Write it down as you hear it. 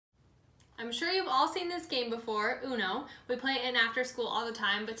I'm sure you've all seen this game before, Uno. We play it in after school all the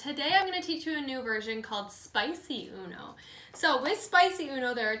time, but today I'm going to teach you a new version called Spicy Uno. So with Spicy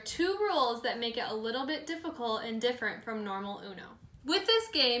Uno, there are 2 rules that make it a little bit difficult and different from normal Uno. With this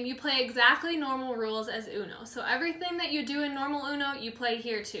game, you play exactly normal rules as Uno. So everything that you do in normal Uno, you play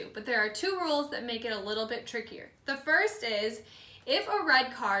here too. But there are 2 rules that make it a little bit trickier. The first is, if a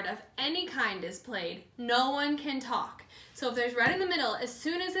red card of any kind is played, no one can talk. So if there's red in the middle, as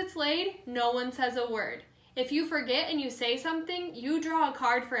soon as it's laid, no one says a word. If you forget and you say something, you draw a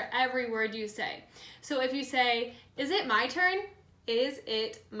card for every word you say. So if you say, is it my turn? Is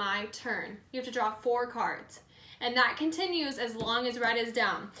it my turn? You have to draw 4 cards. And that continues as long as red is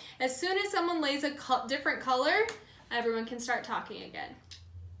down. As soon as someone lays a different color, everyone can start talking again.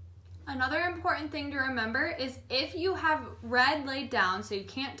 Another important thing to remember is if you have red laid down so you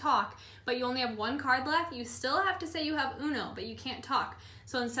can't talk, but you only have 1 card left, you still have to say you have Uno, but you can't talk.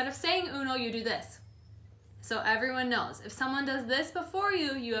 So instead of saying Uno, you do this. So everyone knows. If someone does this before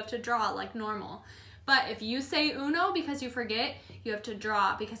you, you have to draw like normal. But if you say Uno because you forget, you have to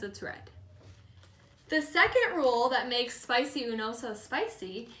draw because it's red. The second rule that makes Spicy Uno so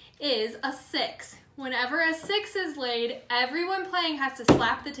spicy is a 6. Whenever a 6 is laid, everyone playing has to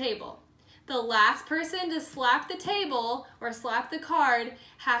slap the table. The last person to slap the table or slap the card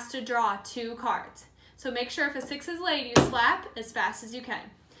has to draw 2 cards. So make sure if a 6 is laid, you slap as fast as you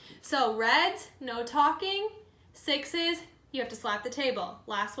can. So reds, no talking. 6s, you have to slap the table.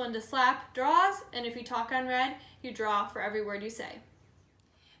 Last one to slap draws, and if you talk on red, you draw for every word you say.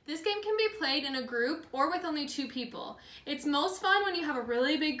 This game can be played in a group or with only 2 people. It's most fun when you have a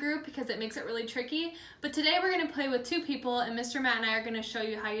really big group because it makes it really tricky, but today we're going to play with 2 people and Mr. Matt and I are going to show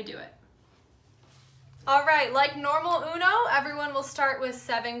you how you do it. Alright, like normal Uno, everyone will start with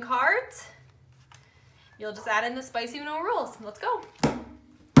 7 cards. You'll just add in the Spicy Uno rules. Let's go.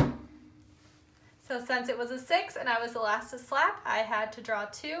 So since it was a 6 and I was the last to slap, I had to draw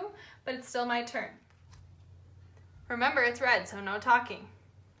 2, but it's still my turn. Remember, it's red, so no talking.